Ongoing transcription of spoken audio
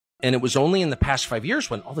And it was only in the past 5 years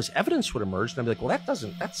when all this evidence would emerge. And I'd be like, well,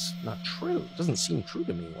 that's not true. It doesn't seem true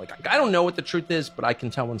to me. Like, I don't know what the truth is, but I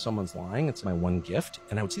can tell when someone's lying. It's my one gift.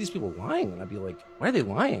 And I would see these people lying and I'd be like, why are they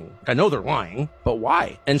lying? Like, I know they're lying, but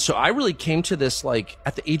why? And so I really came to this like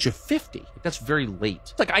at the age of 50. Like, that's very late.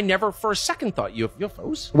 It's like I never for a second thought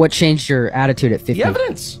UFOs. What changed your attitude at 50? The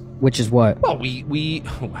evidence. Which is what? Well,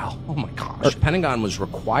 oh my gosh. Pentagon was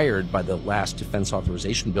required by the last defense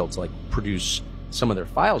authorization bill to like produce some of their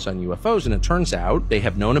files on UFOs. And it turns out they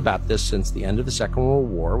have known about this since the end of the Second World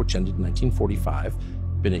War, which ended in 1945.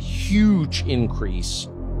 Been a huge increase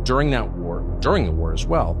during that war, during the war as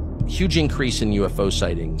well. Huge increase in UFO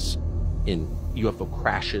sightings, in UFO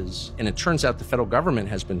crashes. And it turns out the federal government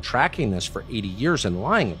has been tracking this for 80 years and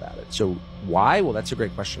lying about it. So why? Well, that's a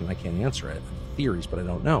great question. I can't answer it. Theories, but I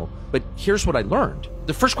don't know. But here's what I learned.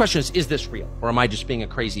 The first question is this real? Or am I just being a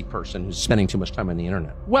crazy person who's spending too much time on the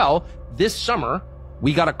internet? Well, this summer,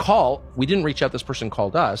 we got a call. We didn't reach out. This person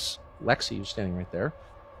called us. Lexi, who's standing right there,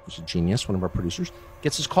 who's a genius, one of our producers,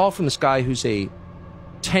 gets this call from this guy who's a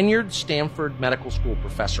tenured Stanford medical school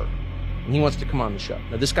professor. And he wants to come on the show.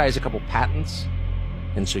 Now, this guy has a couple patents,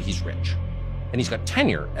 and so he's rich. And he's got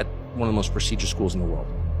tenure at one of the most prestigious schools in the world.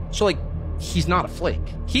 So, like, he's not a flake.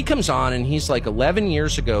 He comes on and he's like, 11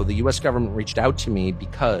 years ago, the US government reached out to me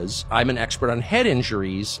because I'm an expert on head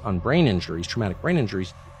injuries, on brain injuries, traumatic brain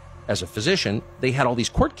injuries. As a physician, they had all these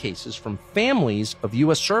court cases from families of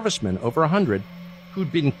US servicemen, over 100,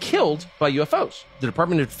 who'd been killed by UFOs. The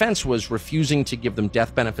Department of Defense was refusing to give them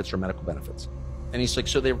death benefits or medical benefits. And he's like,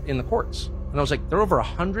 so they're in the courts. And I was like, there are over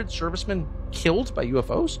 100 servicemen killed by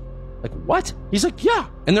UFOs? Like, what? He's like, yeah.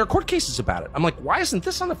 And there are court cases about it. I'm like, why isn't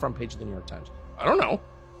this on the front page of the New York Times? I don't know.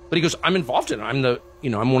 But he goes, I'm involved in it. I'm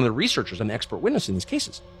one of the researchers. I'm the expert witness in these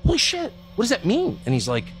cases. Holy shit. What does that mean? And he's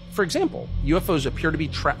like, for example, UFOs appear to be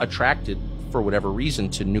attracted for whatever reason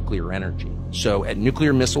to nuclear energy. So at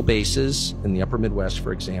nuclear missile bases in the upper Midwest,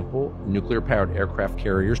 for example, nuclear-powered aircraft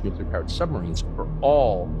carriers, nuclear-powered submarines are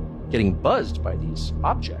all getting buzzed by these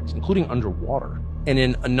objects, including underwater. And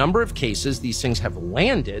in a number of cases, these things have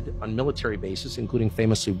landed on military bases, including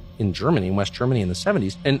famously in Germany, in West Germany in the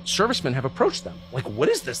 70s. And servicemen have approached them. Like, what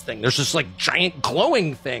is this thing? There's this like giant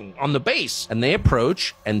glowing thing on the base. And they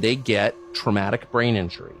approach and they get traumatic brain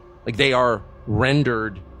injury. Like they are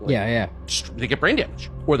rendered. Like, they get brain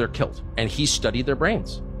damage or they're killed. And he studied their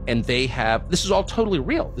brains. And they have, this is all totally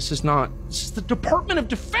real. This is the Department of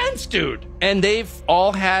Defense, dude. And they've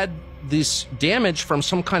all had this damage from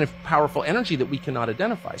some kind of powerful energy that we cannot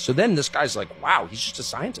identify. So then this guy's like, wow, he's just a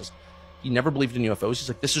scientist. He never believed in UFOs. He's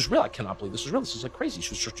like, this is real. I cannot believe this is real. This is like crazy.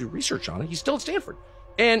 He should do research on it. He's still at Stanford.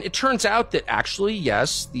 And it turns out that actually,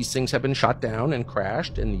 yes, these things have been shot down and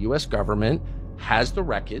crashed, and the US government has the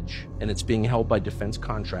wreckage, and it's being held by defense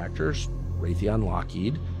contractors, Raytheon,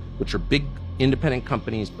 Lockheed, which are big independent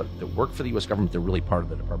companies, but that work for the US government. They're really part of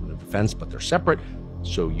the Department of Defense, but they're separate.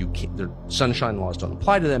 So you can't, their sunshine laws don't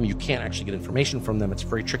apply to them. You can't actually get information from them. It's a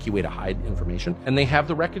very tricky way to hide information. And they have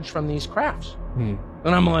the wreckage from these crafts. And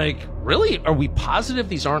I'm like, really? Are we positive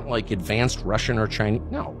these aren't like advanced Russian or Chinese?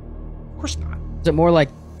 No, of course not. Is it more like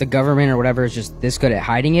the government or whatever is just this good at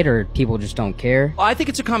hiding it, or people just don't care? Well, I think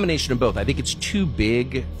it's a combination of both. I think it's too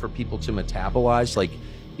big for people to metabolize. Like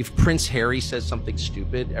if Prince Harry says something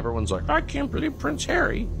stupid, everyone's like, I can't believe Prince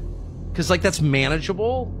Harry. Because, like, that's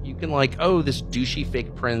manageable. You can, like, oh, this douchey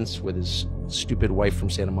fake prince with his stupid wife from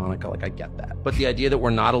Santa Monica. Like, I get that. But the idea that we're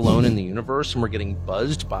not alone in the universe and we're getting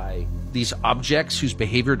buzzed by these objects whose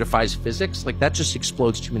behavior defies physics, like, that just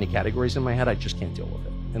explodes too many categories in my head. I just can't deal with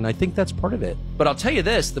it. And I think that's part of it. But I'll tell you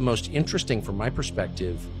this, the most interesting from my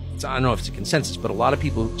perspective, I don't know if it's a consensus, but a lot of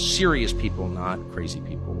people, serious people, not crazy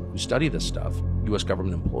people, who study this stuff, U.S.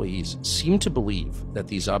 government employees, seem to believe that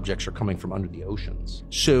these objects are coming from under the oceans.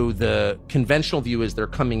 So the conventional view is they're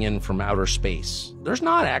coming in from outer space. There's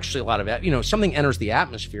not actually a lot of, something enters the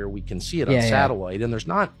atmosphere, we can see it on satellite, and there's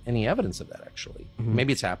not any evidence of that, actually.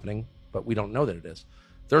 Maybe it's happening, but we don't know that it is.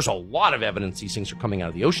 There's a lot of evidence these things are coming out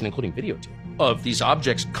of the ocean, including videotape, of these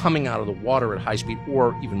objects coming out of the water at high speed,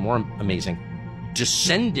 or even more amazing,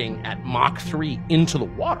 descending at Mach 3 into the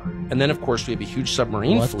water. And then, of course, we have a huge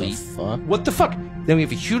submarine fleet. What the fuck? Then we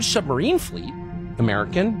have a huge submarine fleet,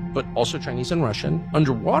 American, but also Chinese and Russian,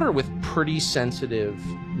 underwater with pretty sensitive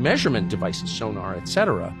measurement devices, sonar,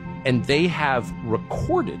 etc. And they have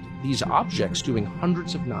recorded these objects doing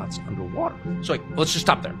hundreds of knots underwater. So, like, let's just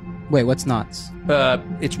stop there. Wait, what's knots?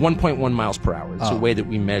 It's 1.1 miles per hour. It's a way that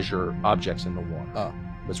we measure objects in the water.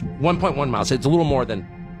 It's 1.1 miles. It's a little more than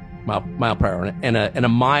mile per hour, and a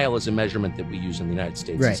mile is a measurement that we use in the United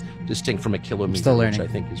States. Right. It's distinct from a kilometer, Still which learning. I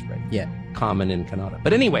think is right. Yeah. Common in Canada.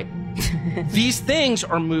 But anyway, these things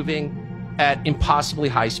are moving at impossibly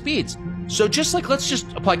high speeds. So let's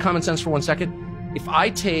just apply common sense for 1 second. If I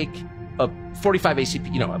take a 45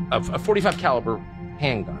 ACP, a 45 caliber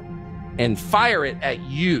handgun and fire it at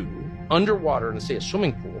you underwater in, say, a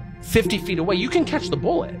swimming pool, 50 feet away, you can catch the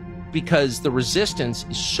bullet because the resistance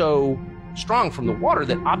is so strong from the water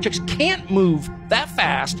that objects can't move that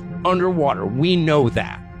fast underwater. We know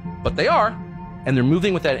that. But they are, and they're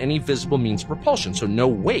moving without any visible means of propulsion. So no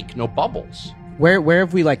wake, no bubbles. Where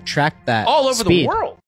have we tracked that? All over speed? the world.